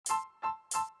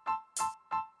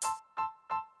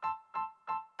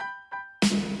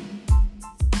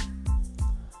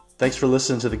Thanks for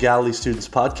listening to the Galilee Students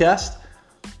Podcast.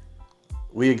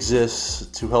 We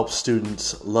exist to help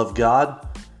students love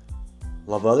God,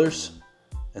 love others,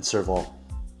 and serve all.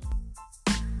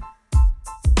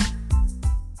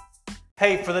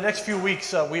 Hey, for the next few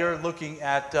weeks, we are looking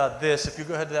at this. If you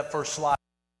go ahead to that first slide,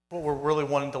 what we're really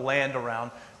wanting to land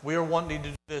around. We are wanting to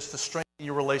do this to strengthen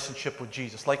your relationship with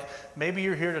Jesus. Like maybe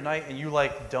you're here tonight and you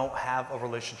don't have a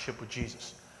relationship with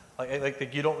Jesus.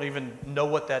 Like you don't even know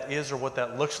what that is or what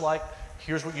that looks like.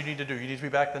 Here's what you need to do. You need to be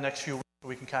back the next few weeks so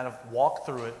we can kind of walk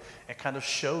through it and kind of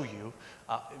show you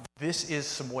this is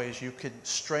some ways you can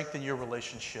strengthen your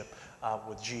relationship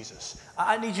with Jesus.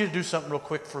 I need you to do something real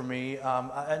quick for me.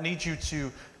 I need you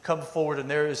to come forward, and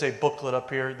there is a booklet up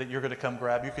here that you're going to come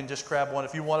grab. You can just grab one.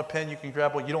 If you want a pen, you can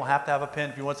grab one. You don't have to have a pen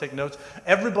if you want to take notes.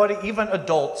 Everybody, even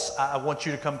adults, I want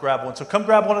you to come grab one. So come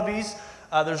grab one of these.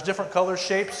 There's different colors,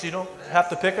 shapes. You don't have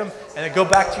to pick them. And then go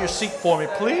back to your seat for me,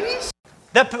 please.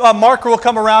 That marker will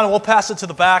come around, and we'll pass it to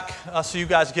the back so you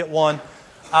guys get one.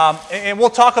 And we'll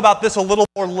talk about this a little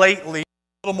more lately,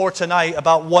 a little more tonight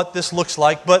about what this looks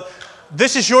like. But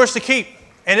this is yours to keep,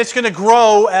 and it's going to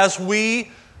grow as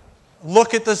we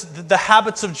look at the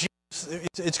habits of Jesus.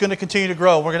 It's going to continue to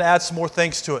grow. We're going to add some more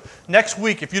things to it. Next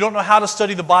week, if you don't know how to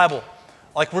study the Bible,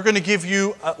 we're going to give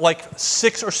you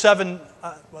 6 or 7,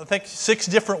 I think 6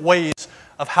 different ways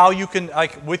of how you can,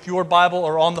 with your Bible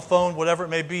or on the phone, whatever it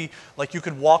may be, you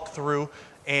can walk through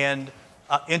and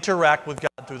interact with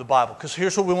God through the Bible. Because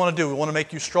here's what we want to do. We want to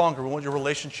make you stronger. We want your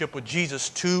relationship with Jesus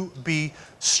to be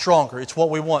stronger. It's what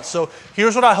we want. So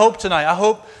here's what I hope tonight. I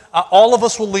hope all of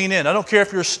us will lean in. I don't care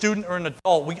if you're a student or an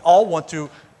adult. We all want to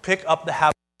pick up the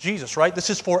habit of Jesus, right? This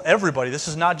is for everybody. This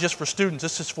is not just for students.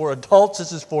 This is for adults.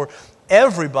 This is for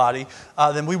everybody.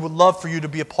 Then we would love for you to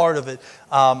be a part of it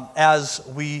as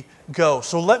we go.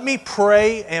 So let me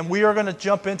pray, and we are going to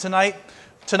jump in tonight.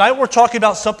 Tonight we're talking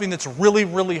about something that's really,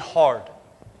 really hard.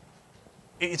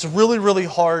 It's really, really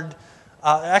hard.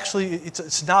 Actually,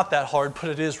 it's not that hard,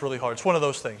 but it is really hard. It's one of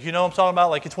those things. You know what I'm talking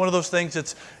about? It's one of those things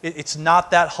it's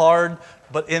not that hard,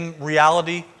 but in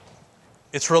reality,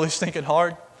 it's really stinking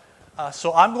hard.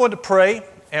 So I'm going to pray,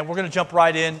 and we're going to jump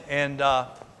right in and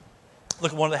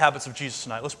look at one of the habits of Jesus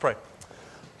tonight. Let's pray.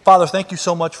 Father, thank you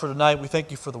so much for tonight. We thank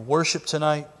you for the worship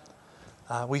tonight.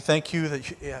 We thank you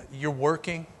that you're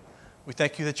working. We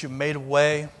thank you that you made a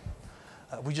way.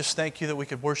 We just thank you that we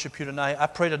could worship you tonight. I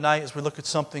pray tonight as we look at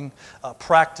something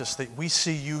practice that we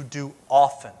see you do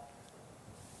often.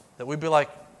 That we'd be like,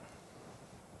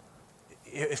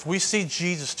 if we see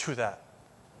Jesus do that,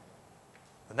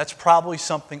 then that's probably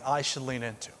something I should lean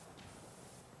into.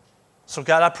 So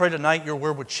God, I pray tonight your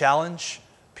word would challenge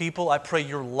people. I pray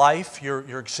your life,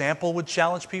 your example would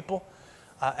challenge people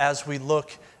as we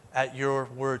look at your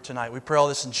word tonight. We pray all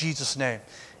this in Jesus' name.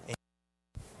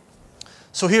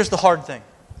 So here's the hard thing.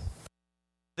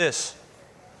 The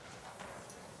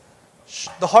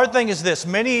hard thing is this.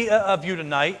 Many of you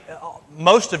tonight,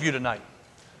 most of you tonight,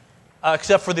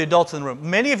 except for the adults in the room,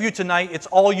 many of you tonight, it's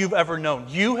all you've ever known.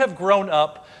 You have grown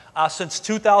up since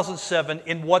 2007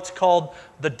 in what's called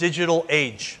the digital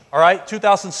age. All right?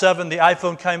 2007, the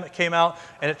iPhone came out,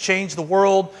 and it changed the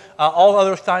world. All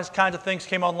other kinds of things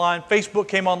came online. Facebook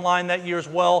came online that year as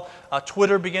well.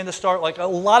 Twitter began to start. A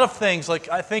lot of things.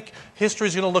 I think history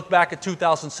is going to look back at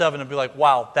 2007 and be like,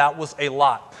 wow, that was a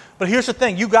lot. But here's the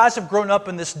thing. You guys have grown up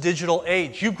in this digital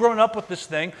age. You've grown up with this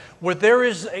thing where there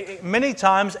is many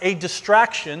times a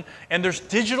distraction, and there's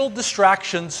digital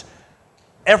distractions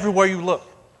everywhere you look.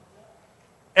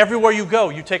 Everywhere you go,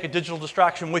 you take a digital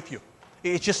distraction with you.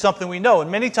 It's just something we know. And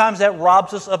many times that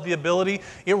robs us of the ability,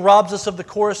 it robs us of the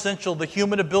core essential, the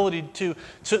human ability to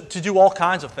do all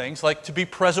kinds of things, like to be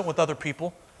present with other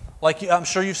people. I'm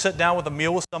sure you've sat down with a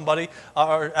meal with somebody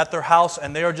or at their house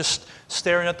and they are just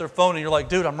staring at their phone and you're like,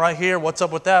 dude, I'm right here. What's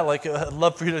up with that? I'd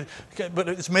love for you to, but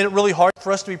it's made it really hard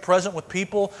for us to be present with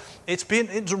people. It's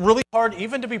really hard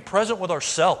even to be present with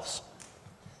ourselves.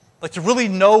 To really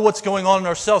know what's going on in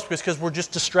ourselves because we're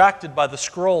just distracted by the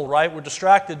scroll, right? We're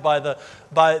distracted by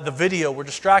the video. We're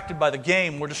distracted by the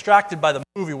game. We're distracted by the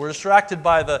movie. We're distracted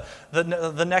by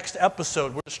the next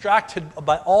episode. We're distracted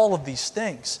by all of these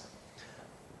things.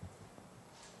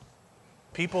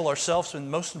 People, ourselves,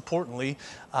 and most importantly,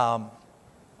 more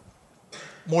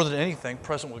than anything,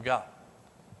 present with God.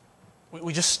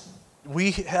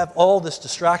 We have all these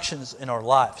distractions in our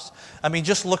lives. I mean,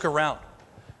 just look around.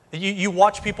 You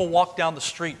watch people walk down the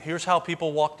street. Here's how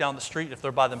people walk down the street if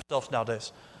they're by themselves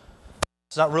nowadays.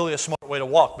 It's not really a smart way to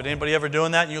walk, but anybody ever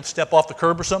doing that? You step off the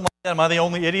curb or something like that? Am I the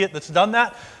only idiot that's done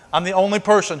that? I'm the only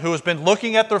person who has been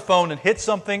looking at their phone and hit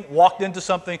something, walked into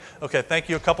something. Okay, thank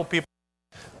you, a couple people.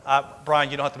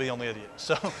 Brian, you don't have to be the only idiot.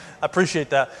 So I appreciate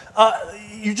that.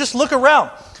 You just look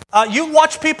around. You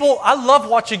watch people. I love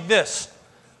watching this.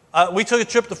 We took a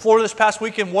trip to Florida this past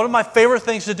weekend. One of my favorite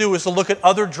things to do is to look at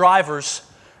other drivers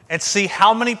and see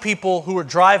how many people who are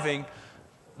driving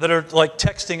that are like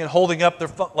texting and holding up their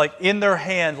phone, like in their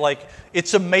hand. Like,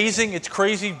 it's amazing. It's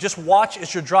crazy. Just watch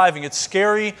as you're driving. It's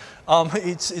scary.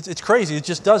 It's crazy. It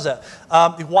just does that.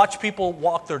 You watch people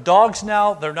walk their dogs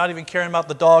now. They're not even caring about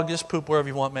the dog. Just poop wherever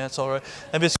you want, man. It's all right.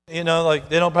 And it's, like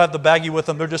they don't have the baggie with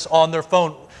them. They're just on their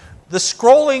phone. The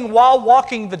scrolling while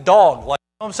walking the dog. Like,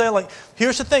 you know what I'm saying? Like,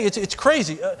 here's the thing. It's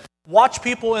crazy. Watch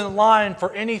people in line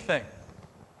for anything.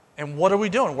 And what are we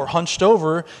doing? We're hunched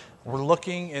over. We're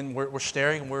looking and we're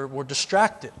staring and we're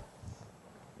distracted.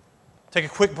 Take a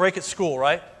quick break at school,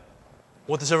 right?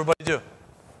 What does everybody do?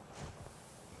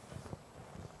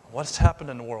 What's happened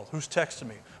in the world? Who's texted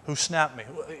me? Who snapped me?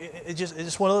 It's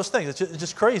just one of those things. It's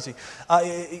just crazy.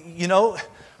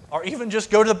 Or even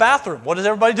just go to the bathroom. What is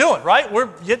everybody doing, right?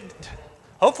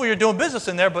 Hopefully you're doing business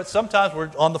in there, but sometimes we're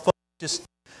on the phone.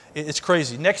 It's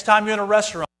crazy. Next time you're in a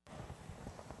restaurant,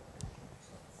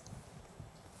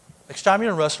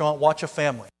 watch a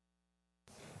family.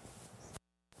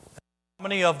 How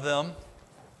many of them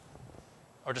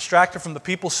are distracted from the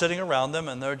people sitting around them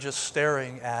and they're just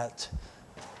staring at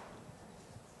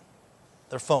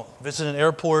their phone? Visit an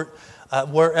airport,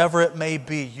 wherever it may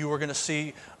be, you are going to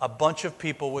see a bunch of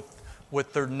people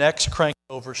with their necks cranked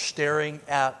over staring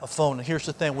at a phone. And here's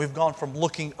the thing. We've gone from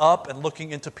looking up and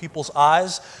looking into people's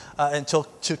eyes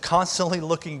to constantly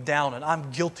looking down. And I'm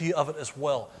guilty of it as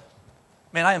well.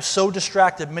 Man, I am so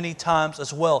distracted many times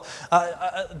as well.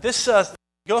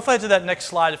 Go ahead to that next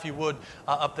slide if you would,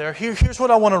 up there. Here's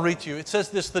what I want to read to you. It says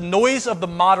this: the noise of the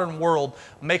modern world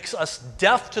makes us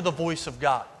deaf to the voice of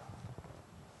God,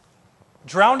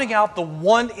 drowning out the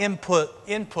one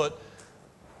input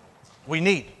we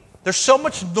need. There's so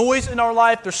much noise in our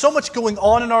life. There's so much going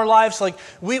on in our lives. Like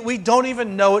we don't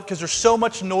even know it because there's so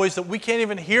much noise that we can't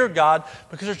even hear God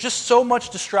because there's just so much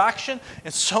distraction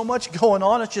and so much going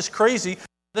on. It's just crazy.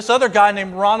 This other guy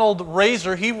named Ronald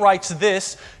Razor, he writes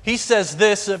this. He says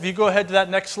this. If you go ahead to that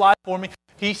next slide for me,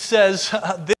 he says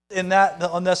this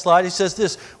on that slide. He says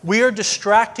this: we are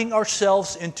distracting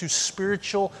ourselves into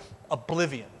spiritual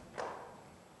oblivion.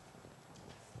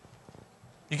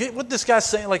 You get what this guy's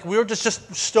saying? Like, we're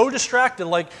just so distracted.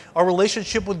 Like, our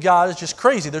relationship with God is just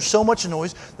crazy. There's so much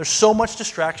noise. There's so much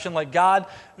distraction. Like, God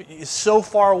is so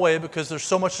far away because there's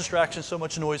so much distraction, so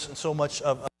much noise, and so much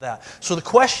of that. So the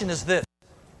question is this: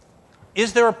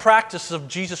 is there a practice of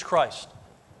Jesus Christ?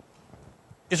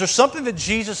 Is there something that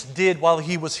Jesus did while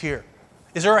he was here?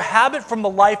 Is there a habit from the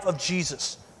life of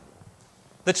Jesus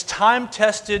that's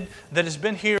time-tested, that has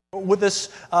been here with us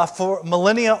for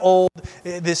millennia old,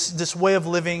 this way of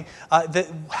living,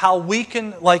 how we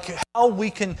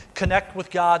can connect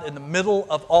with God in the middle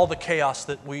of all the chaos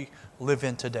that we live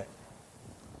in today?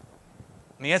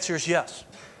 And the answer is yes.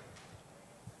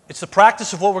 It's the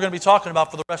practice of what we're going to be talking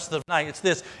about for the rest of the night. It's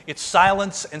this: it's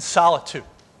silence and solitude.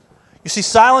 You see,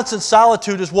 silence and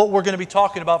solitude is what we're going to be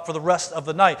talking about for the rest of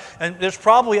the night. And there's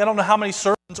probably, I don't know how many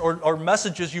sermons or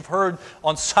messages you've heard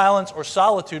on silence or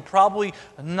solitude. Probably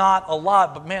not a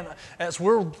lot. But man, as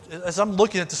I'm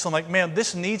looking at this, I'm like, man,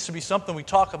 this needs to be something we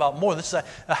talk about more. This is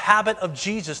a habit of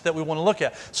Jesus that we want to look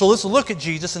at. So let's look at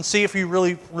Jesus and see if he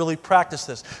really, really practiced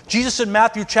this. Jesus in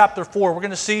Matthew chapter 4. We're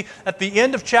going to see at the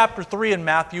end of chapter 3 in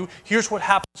Matthew, here's what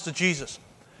happens to Jesus.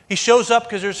 He shows up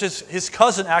because there's his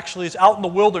cousin actually is out in the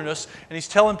wilderness, and he's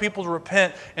telling people to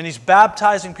repent, and he's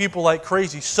baptizing people like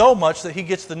crazy, so much that he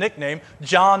gets the nickname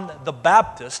John the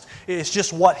Baptist. It's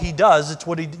just what he does. It's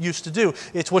what he used to do.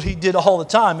 It's what he did all the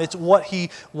time. It's what he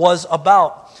was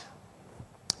about.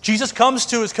 Jesus comes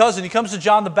to his cousin. He comes to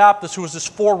John the Baptist, who was this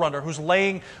forerunner, who's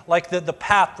laying like the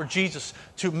path for Jesus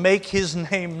to make his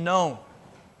name known.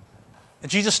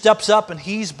 And Jesus steps up and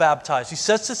he's baptized. He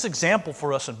sets this example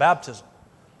for us in baptism.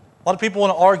 A lot of people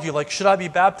want to argue, like, should I be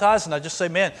baptized? And I just say,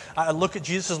 man, I look at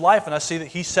Jesus' life and I see that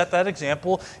he set that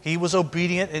example. He was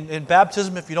obedient. In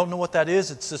baptism, if you don't know what that is,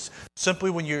 it's just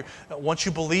simply once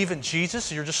you believe in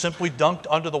Jesus, you're just simply dunked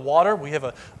under the water. We have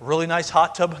a really nice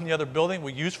hot tub in the other building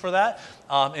we use for that.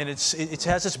 And it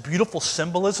has this beautiful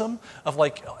symbolism of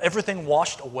like everything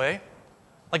washed away.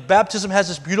 Like baptism has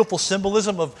this beautiful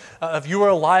symbolism of you are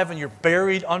alive and you're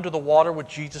buried under the water with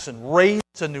Jesus and raised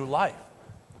to new life.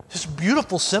 This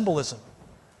beautiful symbolism.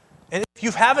 And If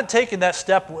you haven't taken that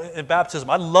step in baptism,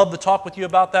 I'd love to talk with you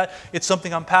about that. It's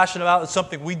something I'm passionate about. It's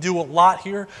something we do a lot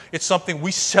here. It's something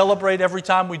we celebrate every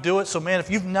time we do it. So man,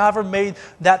 if you've never made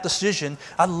that decision,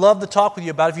 I'd love to talk with you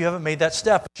about it if you haven't made that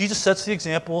step. Jesus sets the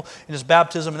example in his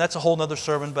baptism, and that's a whole other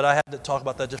sermon, but I had to talk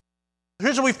about that just.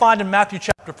 Here's what we find in Matthew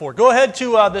chapter 4. Go ahead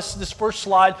to this first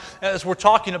slide as we're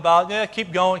talking about. Yeah,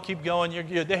 keep going.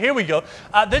 Here we go.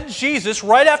 Then Jesus,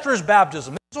 right after his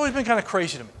baptism, this has always been kind of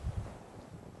crazy to me.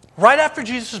 Right after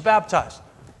Jesus is baptized,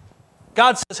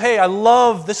 God says, hey,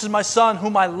 this is my son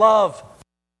whom I love.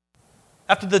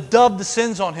 After the dove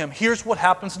descends on him, here's what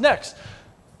happens next.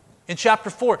 In chapter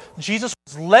 4, Jesus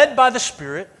was led by the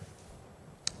Spirit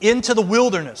into the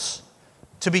wilderness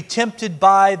to be tempted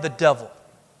by the devil.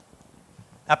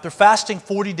 After fasting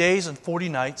 40 days and 40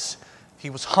 nights, he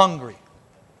was hungry.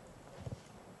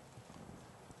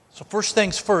 So first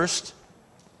things first,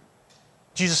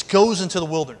 Jesus goes into the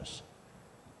wilderness.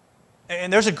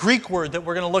 And there's a Greek word that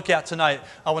we're going to look at tonight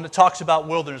when it talks about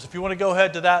wilderness. If you want to go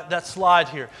ahead to that slide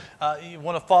here, you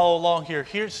want to follow along here.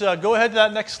 Go ahead to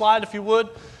that next slide if you would.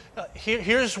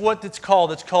 Here's what it's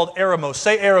called. It's called eremos.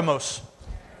 Say eremos.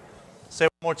 Say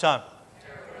it one more time.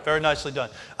 Very nicely done.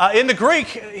 In the Greek,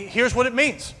 here's what it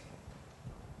means.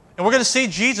 And we're going to see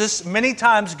Jesus many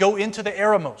times go into the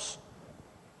eremos.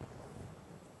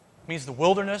 It means the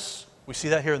wilderness. We see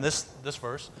that here in this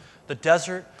verse. The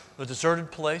desert, the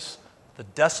deserted place, the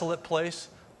desolate place,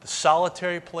 the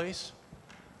solitary place,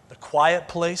 the quiet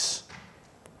place,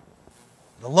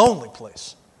 the lonely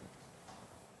place.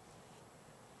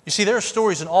 You see, there are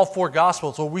stories in all four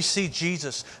Gospels where we see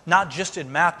Jesus, not just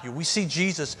in Matthew, we see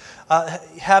Jesus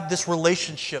have this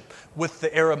relationship with the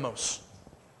eremos,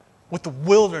 with the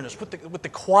wilderness, with the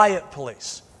quiet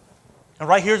place. And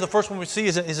right here, the first one we see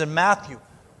is in Matthew.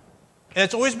 And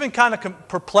it's always been kind of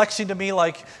perplexing to me,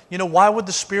 like, why would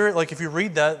the Spirit, like if you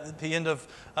read that at the end of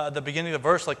the beginning of the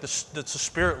verse, like the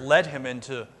Spirit led him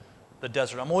into the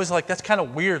desert. I'm always like, that's kind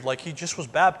of weird, like he just was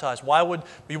baptized. Why would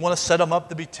we want to set him up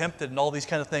to be tempted and all these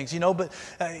kind of things, but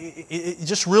it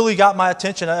just really got my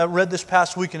attention. I read this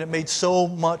past week and it made so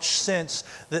much sense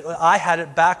that I had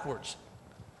it backwards.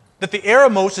 That the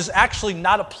eremos is actually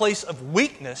not a place of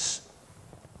weakness,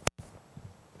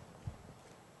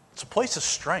 it's a place of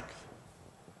strength.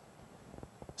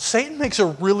 Satan makes a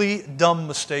really dumb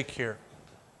mistake here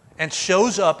and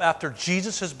shows up after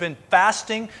Jesus has been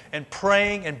fasting and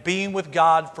praying and being with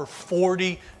God for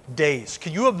 40 days.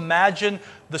 Can you imagine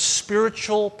the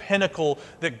spiritual pinnacle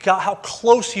that God, how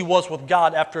close he was with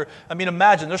God after,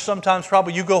 imagine, there's sometimes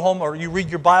probably you go home or you read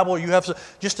your Bible or you have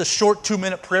just a short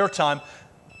 2-minute prayer time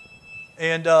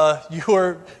and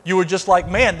you were just like,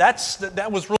 man,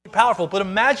 that was really powerful. But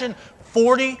imagine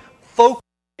 40 focused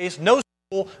days, no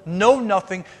school, no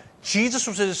nothing. Jesus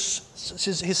was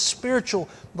his spiritual,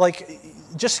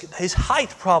 just his height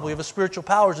probably of his spiritual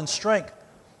powers and strength.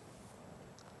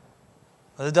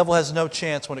 The devil has no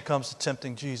chance when it comes to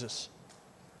tempting Jesus.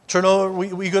 Turn over,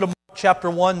 we go to Mark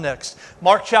chapter 1 next.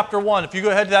 Mark chapter 1, if you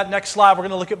go ahead to that next slide, we're going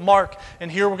to look at Mark.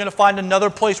 And here we're going to find another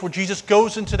place where Jesus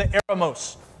goes into the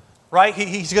eremos. Right?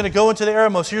 He's going to go into the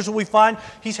eremos. Here's what we find.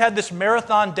 He's had this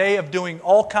marathon day of doing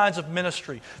all kinds of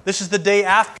ministry. This is the day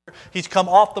after he's come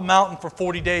off the mountain for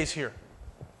 40 days here.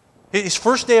 His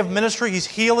first day of ministry, he's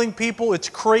healing people. It's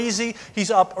crazy. He's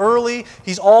up early.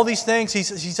 He's all these things.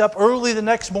 He's up early the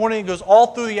next morning. It goes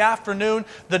all through the afternoon.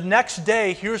 The next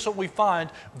day, here's what we find.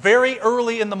 Very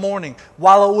early in the morning,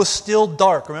 while it was still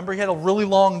dark. Remember, he had a really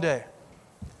long day.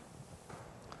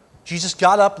 Jesus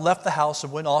got up, left the house,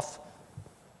 and went off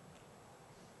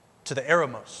to the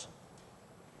eremos.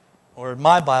 Or in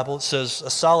my Bible, it says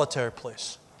a solitary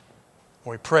place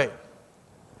where he prayed.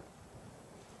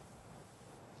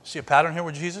 See a pattern here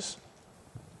with Jesus?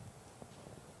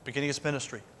 Beginning his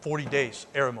ministry, 40 days,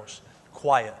 eremos,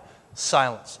 quiet,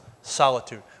 silence,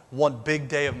 solitude. One big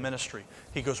day of ministry.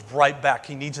 He goes right back.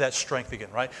 He needs that strength again,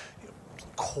 right?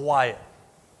 Quiet.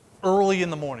 Early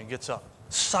in the morning, gets up.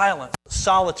 Silence,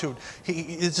 solitude.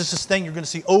 It's just this thing you're going to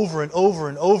see over and over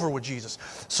and over with Jesus.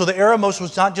 So the eremos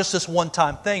was not just this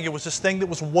one-time thing. It was this thing that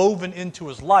was woven into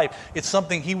his life. It's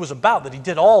something he was about, that he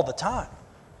did all the time.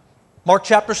 Mark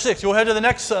chapter 6. Go ahead to the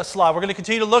next slide. We're going to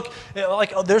continue to look.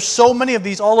 There's so many of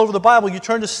these all over the Bible. You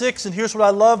turn to 6, and here's what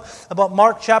I love about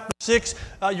Mark chapter 6.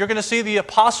 You're going to see the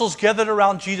apostles gathered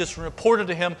around Jesus and reported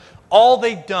to him all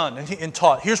they'd done and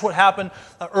taught. Here's what happened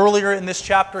earlier in this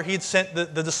chapter. He'd sent the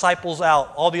disciples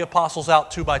out, all the apostles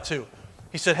out 2 by 2.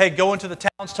 He said, hey, go into the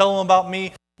towns, tell them about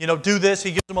me. do this.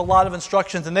 He gives them a lot of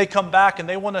instructions, and they come back and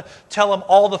they want to tell him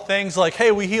all the things like,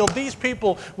 hey, we healed these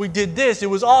people, we did this, it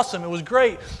was awesome, it was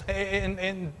great.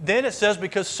 And then it says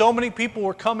because so many people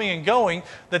were coming and going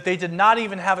that they did not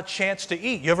even have a chance to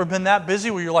eat. You ever been that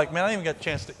busy where you're like, man, I didn't even get a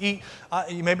chance to eat?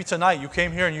 Maybe tonight you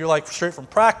came here and you're like straight from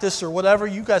practice or whatever.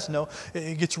 You guys know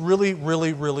it gets really,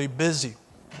 really, really busy.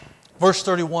 Verse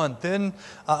 31, then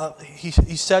he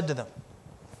said to them,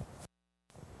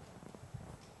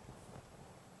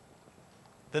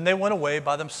 then they went away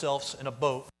by themselves in a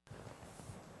boat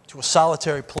to a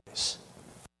solitary place.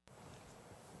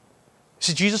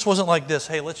 See, Jesus wasn't like this.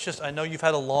 Hey, I know you've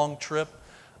had a long trip.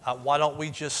 Why don't we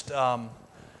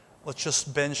let's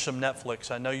just binge some Netflix.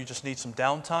 I know you just need some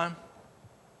downtime.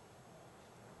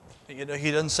 He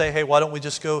doesn't say, hey, why don't we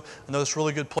just go, I know this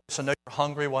really good place. I know you're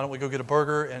hungry. Why don't we go get a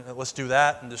burger and let's do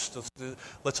that and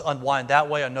let's unwind that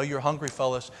way. I know you're hungry,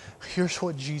 fellas. Here's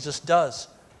what Jesus does.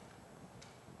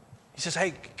 He says,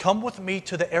 hey, come with me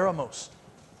to the Eremos.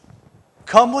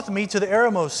 Come with me to the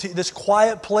Eremos, this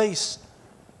quiet place.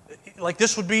 Like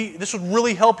this would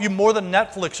really help you more than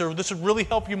Netflix, or this would really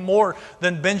help you more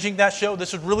than binging that show.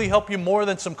 This would really help you more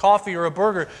than some coffee or a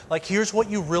burger. Like here's what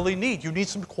you really need. You need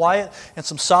some quiet, and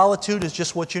some solitude is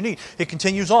just what you need. It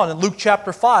continues on in Luke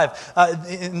chapter 5.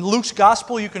 In Luke's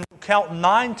gospel, you can count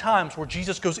 9 times where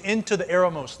Jesus goes into the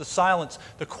Eremos, the silence,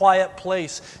 the quiet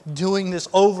place, doing this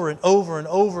over and over and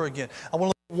over again. I want to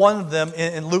look at one of them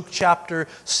in Luke chapter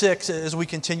 6 as we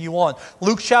continue on.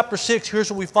 Luke chapter 6, here's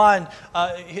what we find.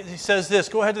 He says this.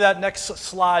 Go ahead to that next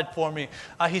slide for me.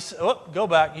 Go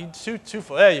back.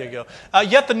 There you go.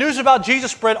 Yet the news about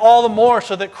Jesus spread all the more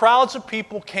so that crowds of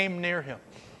people came near him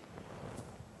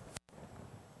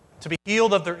to be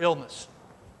healed of their illness.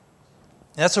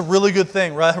 And that's a really good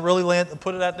thing, right? Really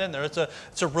put it in there.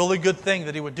 It's a really good thing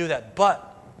that he would do that. But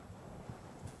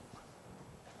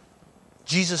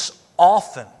Jesus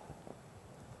often,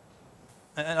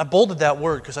 and I bolded that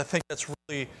word because I think that's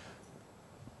really,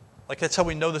 that's how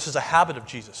we know this is a habit of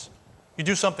Jesus. You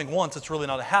do something once, it's really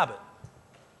not a habit.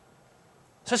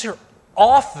 It says here,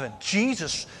 often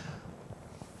Jesus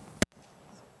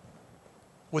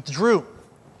withdrew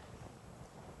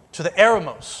to the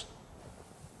Eremos,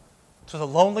 to the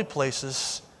lonely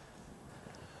places,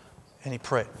 and he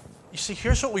prayed. You see,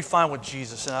 here's what we find with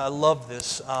Jesus, and I love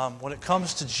this. When it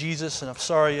comes to Jesus, and I'm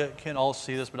sorry you can't all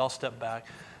see this, but I'll step back.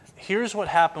 Here's what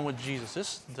happened with Jesus.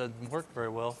 This doesn't work very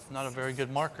well. Not a very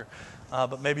good marker,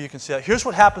 but maybe you can see that. Here's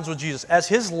what happens with Jesus. As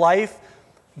his life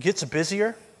gets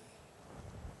busier.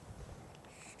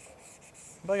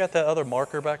 Anybody got that other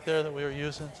marker back there that we were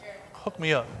using? Hook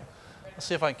me up. Let's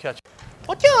see if I can catch it.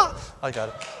 What? I got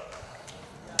it.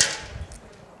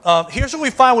 Here's what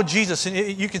we find with Jesus, and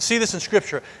you can see this in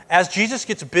Scripture. As Jesus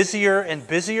gets busier and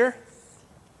busier,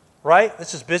 right?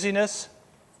 This is busyness.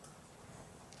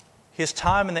 His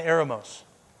time in the Eremos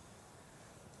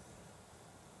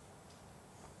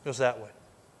goes that way.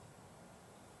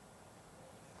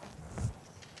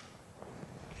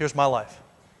 Here's my life.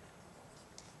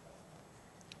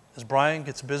 As Brian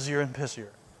gets busier and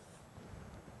busier,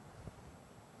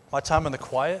 my time in the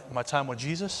quiet, my time with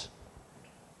Jesus,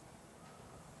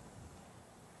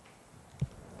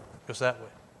 goes that way.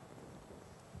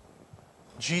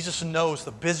 Jesus knows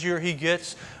the busier he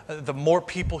gets, the more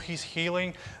people he's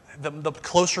healing, the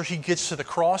closer he gets to the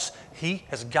cross, he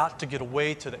has got to get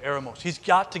away to the Eremos. He's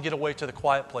got to get away to the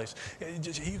quiet place.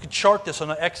 You can chart this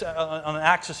on an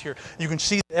axis here. You can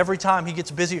see that every time he gets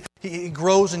busier, he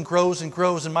grows and grows and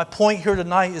grows. And my point here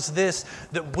tonight is this,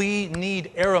 that we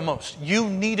need Eremos. You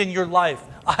need in your life.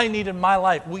 I need in my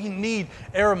life. We need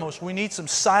Eremos. We need some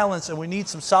silence and we need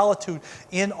some solitude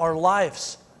in our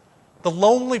lives. The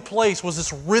lonely place was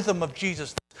this rhythm of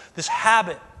Jesus, this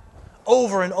habit.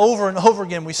 Over and over and over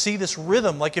again, we see this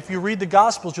rhythm. Like if you read the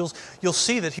Gospels, you'll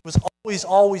see that he was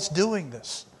always doing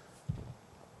this.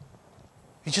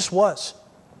 He just was.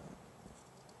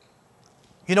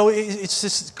 You know, it's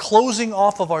this closing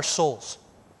off of our souls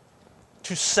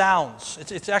to sounds.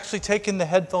 It's actually taking the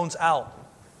headphones out.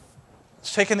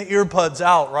 It's taking the earbuds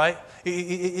out, right?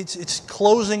 It's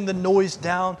closing the noise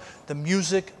down, the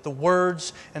music, the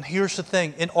words. And here's the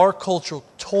thing. In our culture,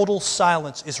 total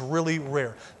silence is really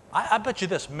rare. I bet you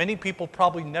this, many people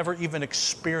probably never even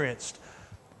experienced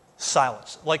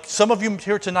silence. Like some of you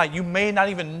here tonight, you may not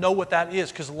even know what that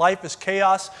is because life is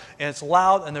chaos and it's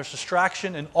loud and there's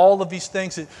distraction and all of these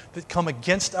things that come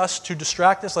against us to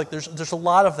distract us. Like there's a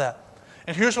lot of that.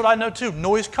 And here's what I know too,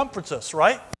 noise comforts us,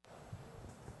 right?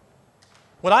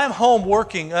 When I am home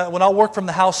working, when I work from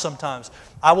the house sometimes,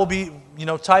 I will be,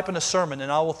 typing a sermon and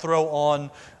I will throw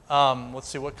on Let's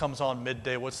see, what comes on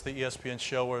midday? What's the ESPN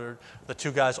show where the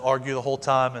two guys argue the whole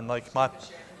time and like my...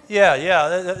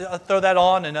 Yeah. I throw that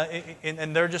on,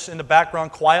 and they're just in the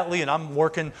background quietly, and I'm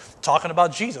working, talking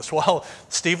about Jesus while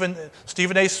Stephen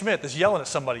A. Smith is yelling at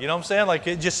somebody. You know what I'm saying? Like,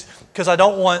 it just, because I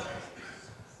don't want,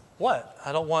 what?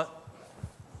 I don't want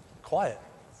quiet.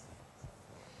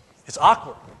 It's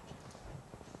awkward.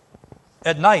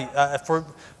 At night,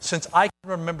 since I can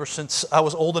remember, since I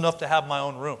was old enough to have my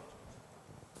own room,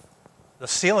 the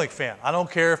ceiling fan, I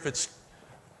don't care if it's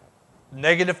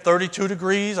negative 32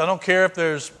 degrees. I don't care if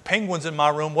there's penguins in my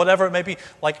room, whatever it may be.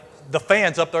 Like the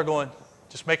fan's up there going,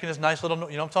 just making this nice little,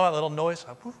 you know what I'm talking about, little noise.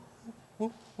 Woo,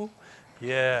 woo, woo.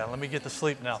 Yeah, let me get to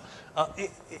sleep now.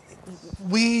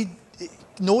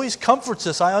 Noise comforts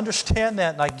us. I understand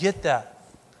that and I get that.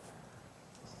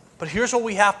 But here's what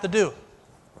we have to do.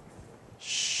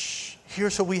 Shh.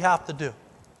 Here's what we have to do.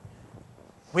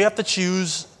 We have to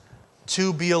choose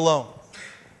to be alone.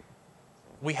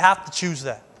 We have to choose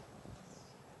that.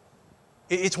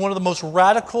 It's one of the most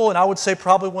radical, and I would say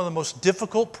probably one of the most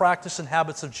difficult practice and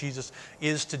habits of Jesus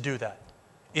is to do that,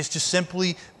 is to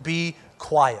simply be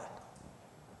quiet.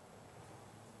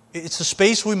 It's the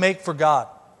space we make for God.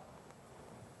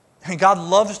 And God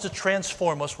loves to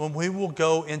transform us when we will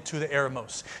go into the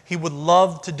eremos. He would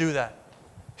love to do that.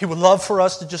 He would love for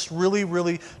us to just really,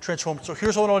 really transform. So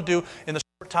here's what I want to do in the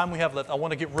short time we have left. I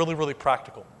want to get really, really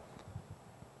practical.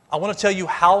 I want to tell you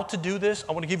how to do this.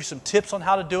 I want to give you some tips on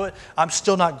how to do it. I'm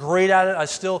still not great at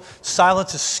it.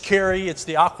 Silence is scary. It's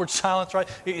the awkward silence, right?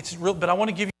 It's real, but I want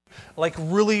to give you like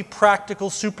really practical,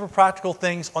 super practical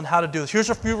things on how to do this. Here's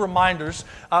a few reminders.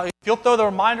 If you'll throw the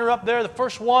reminder up there, the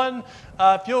first one,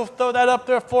 if you'll throw that up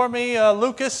there for me.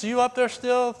 Lucas, you up there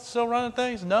still running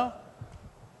things? No?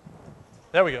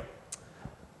 There we go.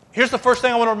 Here's the first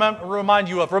thing I want to remind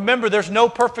you of. Remember, there's no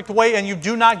perfect way, and you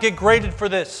do not get graded for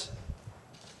this.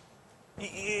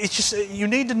 It's just, you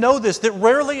need to know this, that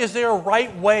rarely is there a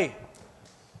right way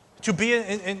to be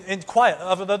in quiet,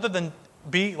 other than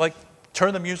be like,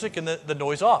 turn the music and the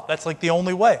noise off. That's like the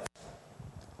only way.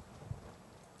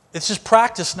 It's just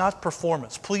practice, not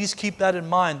performance. Please keep that in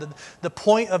mind. The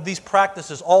point of these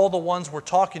practices, all the ones we're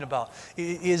talking about,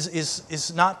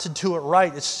 is not to do it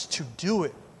right, it's to do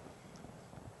it.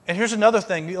 And here's another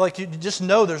thing, like you just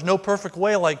know there's no perfect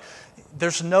way, like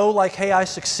there's no like, hey, I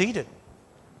succeeded.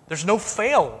 There's no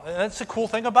fail. And that's the cool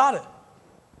thing about it.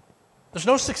 There's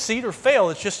no succeed or fail.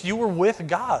 It's just you were with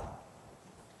God.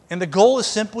 And the goal is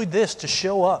simply this, to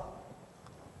show up.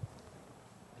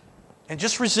 And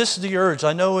just resist the urge.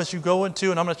 I know as you go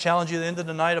into, and I'm going to challenge you at the end of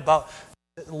the night about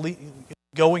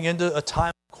going into a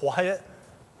time of quiet.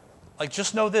 Like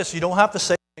just know this, you don't have to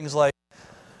say things like,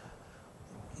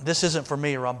 this isn't for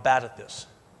me or I'm bad at this.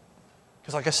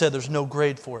 Because like I said, there's no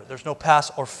grade for it. There's no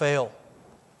pass or fail.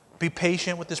 Be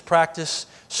patient with this practice.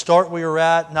 Start where you're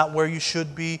at, not where you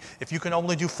should be. If you can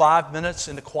only do 5 minutes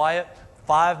in the quiet,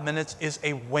 5 minutes is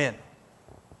a win.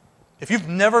 If you've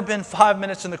never been 5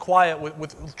 minutes in the quiet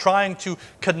with trying to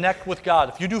connect with God,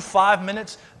 if you do 5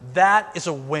 minutes, that is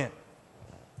a win.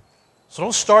 So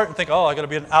don't start and think, oh, I got to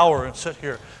be an hour and sit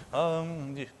here.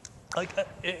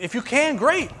 If you can,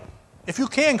 great. If you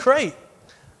can, great.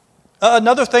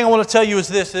 Another thing I want to tell you is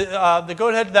this. Go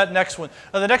ahead to that next one.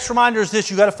 The next reminder is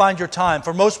this. You got to find your time.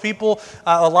 For most people,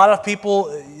 a lot of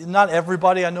people, not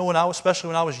everybody. I know especially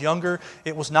when I was younger,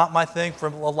 it was not my thing. For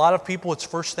a lot of people, it's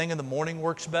first thing in the morning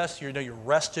works best. You're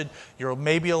rested. You're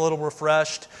maybe a little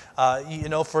refreshed.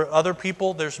 For other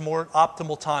people, there's more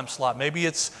optimal time slot. Maybe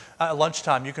it's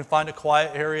lunchtime. You can find a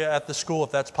quiet area at the school if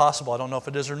that's possible. I don't know if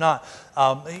it is or not.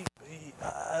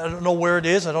 I don't know where it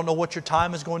is. I don't know what your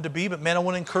time is going to be, but man, I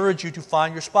want to encourage you to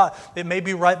find your spot. It may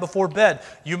be right before bed.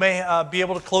 You may be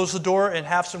able to close the door and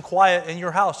have some quiet in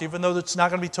your house, even though it's not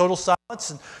going to be total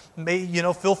silence.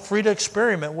 And feel free to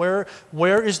experiment.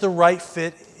 Where is the right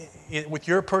fit with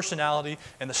your personality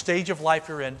and the stage of life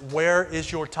you're in? Where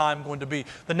is your time going to be?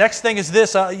 The next thing is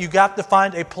this. You got to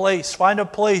find a place. Find a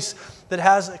place that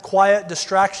has a quiet,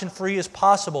 distraction-free as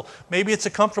possible. Maybe it's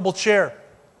a comfortable chair.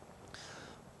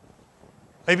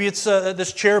 Maybe it's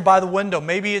this chair by the window.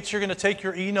 Maybe it's you're going to take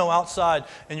your ino outside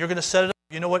and you're going to set it up.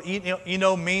 You know what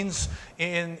ino means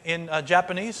in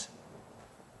Japanese?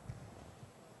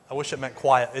 I wish it meant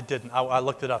quiet. It didn't. I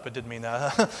looked it up. It didn't mean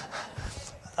that.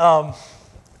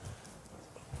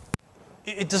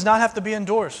 It does not have to be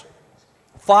indoors.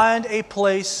 Find a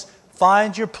place.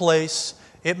 Find your place.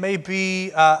 It may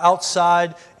be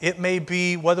outside. It may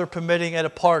be, weather permitting, at a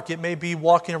park. It may be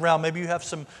walking around. Maybe you have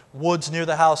some woods near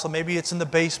the house. Or maybe it's in the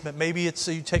basement. Maybe it's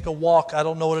you take a walk. I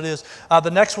don't know what it is. The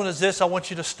next one is this. I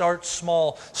want you to start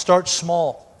small. Start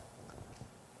small.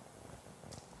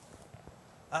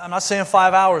 I'm not saying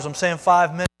 5 hours, I'm saying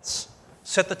 5 minutes.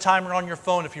 Set the timer on your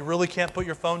phone. If you really can't put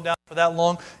your phone down for that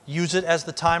long, use it as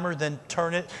the timer, then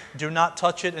turn it. Do not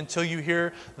touch it until you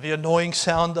hear the annoying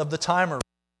sound of the timer.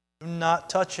 Do not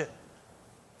touch it.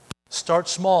 Start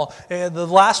small. And the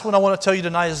last one I want to tell you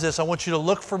tonight is this. I want you to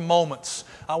look for moments.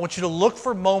 I want you to look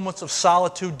for moments of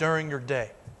solitude during your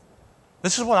day.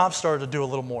 This is what I've started to do a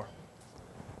little more.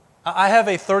 I have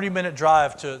a 30-minute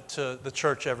drive to the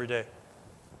church every day.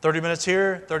 30 minutes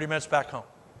here, 30 minutes back home.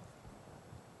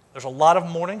 There's a lot of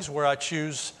mornings where I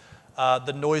choose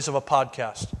the noise of a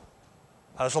podcast.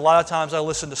 There's a lot of times I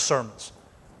listen to sermons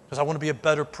because I want to be a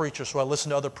better preacher, so I listen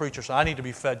to other preachers. I need to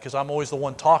be fed because I'm always the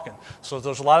one talking. So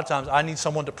there's a lot of times I need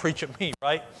someone to preach at me,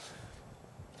 right?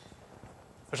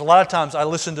 There's a lot of times I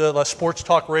listen to sports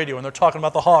talk radio and they're talking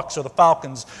about the Hawks or the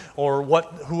Falcons or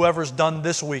whoever's done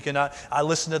this week, and I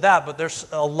listen to that. But there's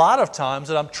a lot of times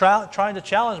that I'm trying to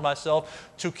challenge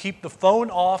myself to keep the phone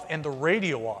off and the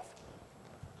radio off.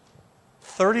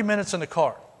 30 minutes in the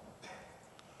car.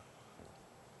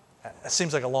 That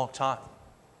seems like a long time.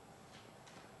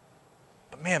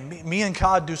 But man, me and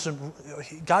God does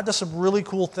some really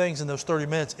cool things in those 30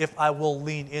 minutes if I will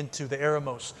lean into the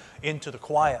eremos, into the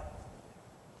quiet.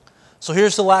 So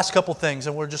here's the last couple things,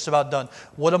 and we're just about done.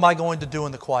 What am I going to do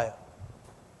in the quiet?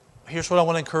 Here's what I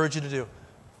want to encourage you to do.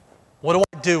 What do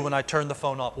I do when I turn the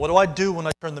phone off? What do I do when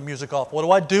I turn the music off? What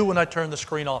do I do when I turn the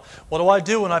screen off? What do I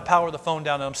do when I power the phone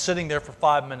down and I'm sitting there for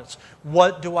 5 minutes?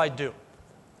 What do I do?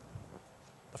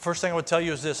 The first thing I would tell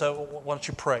you is this. Why don't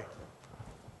you pray?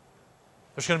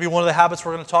 There's going to be one of the habits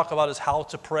we're going to talk about is how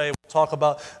to pray. We'll talk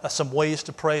about some ways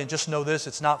to pray, and just know this,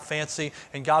 it's not fancy,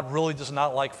 and God really does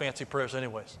not like fancy prayers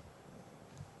anyways.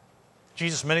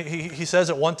 Jesus, he says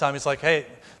at one time, he's like, hey,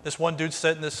 this one dude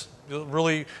said in this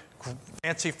really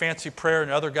fancy prayer, and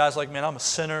the other guy's like, man, I'm a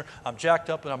sinner, I'm jacked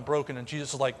up, and I'm broken. And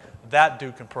Jesus is like, that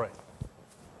dude can pray.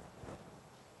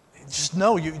 Just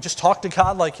know, you just talk to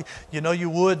God like you know you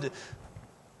would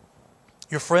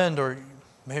your friend, or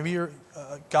maybe your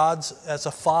God's as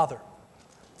a father.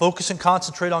 Focus and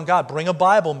concentrate on God. Bring a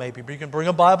Bible maybe, but you can bring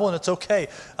a Bible and it's okay.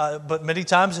 But many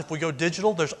times if we go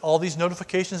digital, there's all these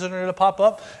notifications that are going to pop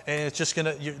up, and it's just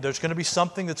there's going to be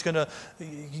something that's going to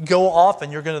go off,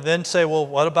 and you're going to then say, well,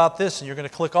 what about this? And you're going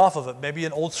to click off of it. Maybe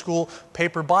an old school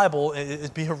paper Bible,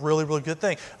 it'd be a really, really good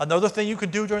thing. Another thing you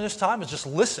can do during this time is just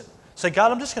listen. Say,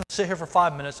 God, I'm just going to sit here for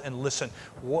 5 minutes and listen.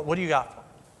 What do you got for me?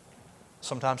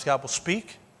 Sometimes God will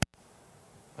speak,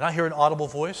 and I hear an audible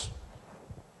voice.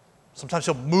 Sometimes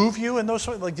He'll move you in those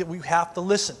ways. Like, we have to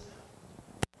listen.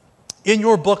 In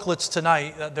your booklets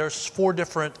tonight, there's 4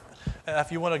 different, if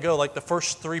you want to go, like the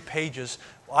first 3 pages,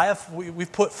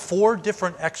 we've put 4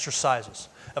 different exercises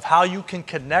of how you can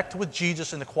connect with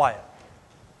Jesus in the quiet.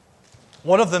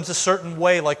 One of them is a certain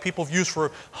way, like people have used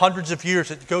for hundreds of years.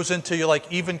 It goes into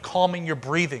like even calming your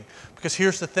breathing. Because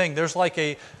here's the thing, there's like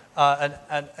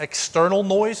an external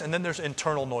noise, and then there's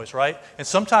internal noise, right? And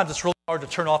sometimes it's really hard to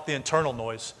turn off the internal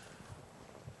noise.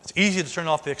 It's easy to turn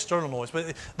off the external noise,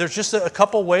 but there's just a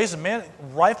couple ways. And man,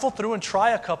 rifle through and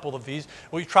try a couple of these.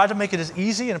 We try to make it as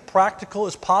easy and practical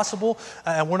as possible,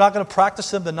 and we're not going to practice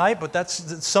them tonight, but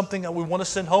that's something that we want to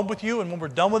send home with you. And when we're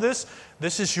done with this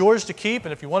is yours to keep.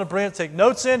 And if you want to bring it, take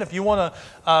notes in. If you want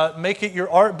to make it your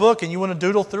art book and you want to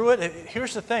doodle through it,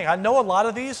 here's the thing. I know a lot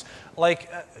of these,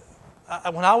 like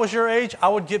when I was your age, I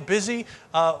would get busy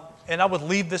and I would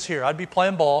leave this here. I'd be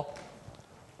playing ball.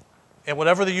 And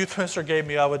whatever the youth minister gave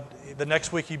me, the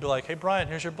next week he'd be like, hey, Brian,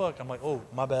 here's your book. I'm like, oh,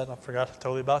 my bad. I forgot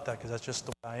totally about that because that's just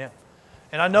the way I am.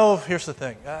 And I know, here's the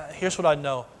thing. Here's what I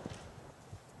know.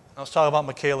 I was talking about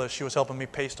Michaela. She was helping me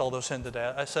paste all those in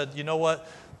today. I said, you know what?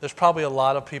 There's probably a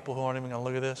lot of people who aren't even going to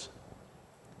look at this.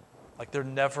 Like, they're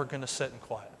never going to sit in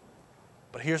quiet.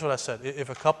 But here's what I said. If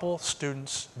a couple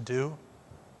students do,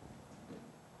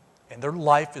 and their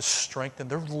life is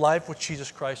strengthened, their life with Jesus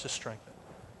Christ is strengthened,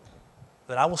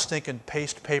 then I will stink and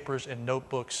paste papers and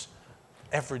notebooks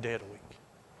every day of the week.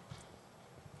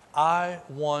 I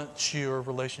want your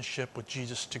relationship with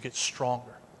Jesus to get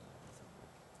stronger.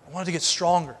 I want it to get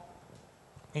stronger.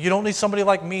 You don't need somebody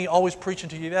like me always preaching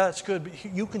to you. Yeah, that's good, but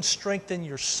you can strengthen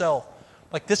yourself.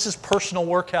 Like, this is personal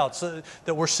workouts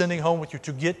that we're sending home with you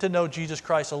to get to know Jesus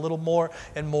Christ a little more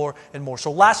and more and more.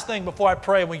 So last thing before I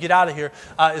pray and we get out of here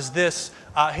is this.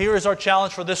 Here is our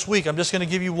challenge for this week. I'm just going to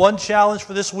give you one challenge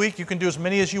for this week. You can do as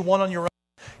many as you want on your own.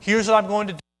 Here's what I'm going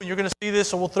to do. You're going to see this,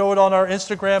 so we'll throw it on our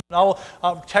Instagram. And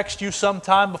I'll text you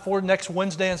sometime before next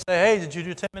Wednesday and say, hey, did you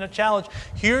do a 10-minute challenge?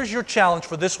 Here's your challenge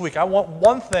for this week. I want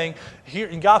one thing here.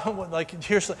 And God,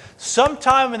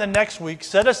 sometime in the next week,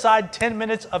 set aside 10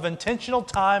 minutes of intentional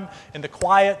time in the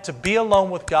quiet to be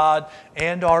alone with God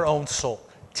and our own soul.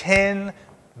 10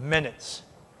 minutes.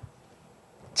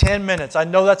 10 minutes. I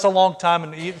know that's a long time,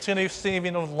 and it's going to seem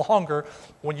even longer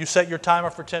when you set your timer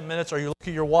for 10 minutes or you look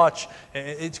at your watch. And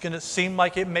it's going to seem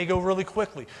like it may go really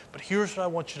quickly. But here's what I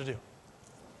want you to do.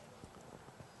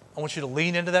 I want you to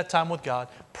lean into that time with God,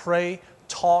 pray,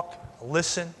 talk,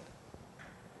 listen,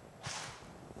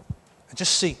 and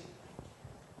just see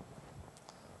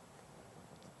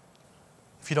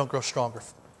if you don't grow stronger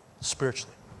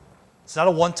spiritually. It's not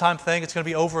a one-time thing. It's going to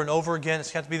be over and over again.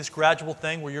 It's going to be this gradual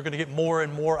thing where you're going to get more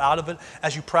and more out of it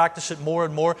as you practice it more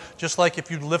and more. Just like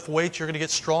if you lift weights, you're going to get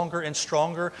stronger and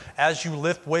stronger as you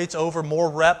lift weights over more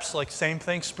reps. Like same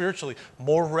thing spiritually.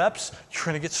 More reps, you're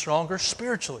going to get stronger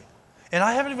spiritually. And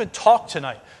I haven't even talked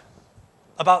tonight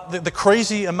about the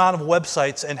crazy amount of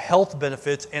websites and health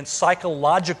benefits and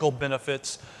psychological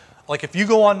benefits. Like if you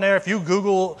go on there, if you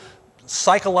Google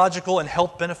psychological and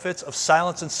health benefits of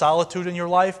silence and solitude in your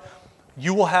life,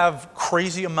 you will have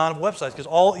crazy amount of websites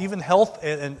because even health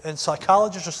and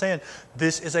psychologists are saying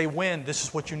this is a win. This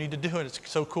is what you need to do. And it's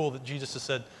so cool that Jesus has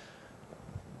said,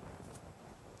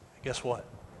 guess what?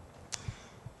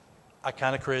 I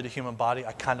kind of created a human body.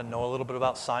 I kind of know a little bit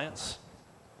about science.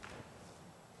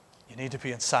 You need to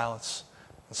be in silence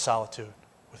and solitude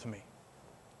with me.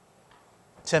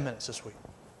 10 minutes this week.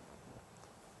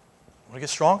 Want to get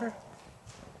stronger?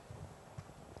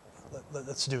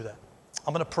 Let's do that.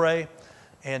 I'm going to pray,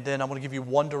 and then I'm going to give you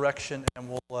one direction,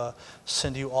 and we'll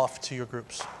send you off to your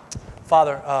groups.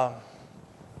 Father,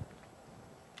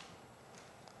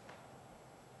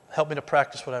 help me to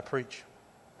practice what I preach.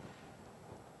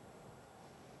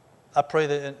 I pray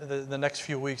that in the next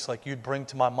few weeks, like you'd bring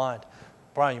to my mind,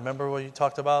 Brian, you remember what you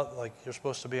talked about? Like you're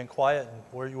supposed to be in quiet, and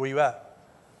where you at?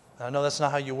 And I know that's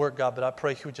not how you work, God, but I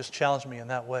pray you would just challenge me in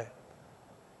that way.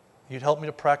 You'd help me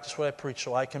to practice what I preach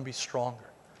so I can be stronger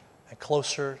and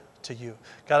closer to you.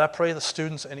 God, I pray the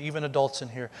students and even adults in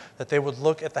here that they would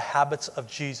look at the habits of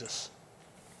Jesus.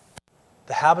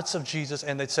 The habits of Jesus,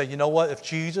 and they'd say, you know what? If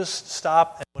Jesus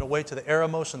stopped and went away to the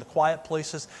eremos and the quiet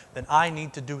places, then I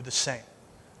need to do the same.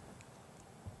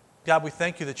 God, we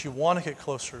thank you that you want to get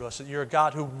closer to us, that you're a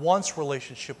God who wants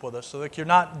relationship with us, so that you're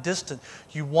not distant,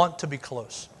 you want to be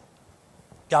close.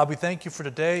 God, we thank you for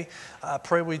today. I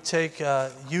pray we take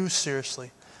you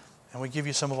seriously, and we give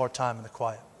you some of our time in the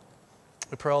quiet.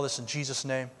 We pray all this in Jesus'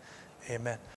 name. Amen.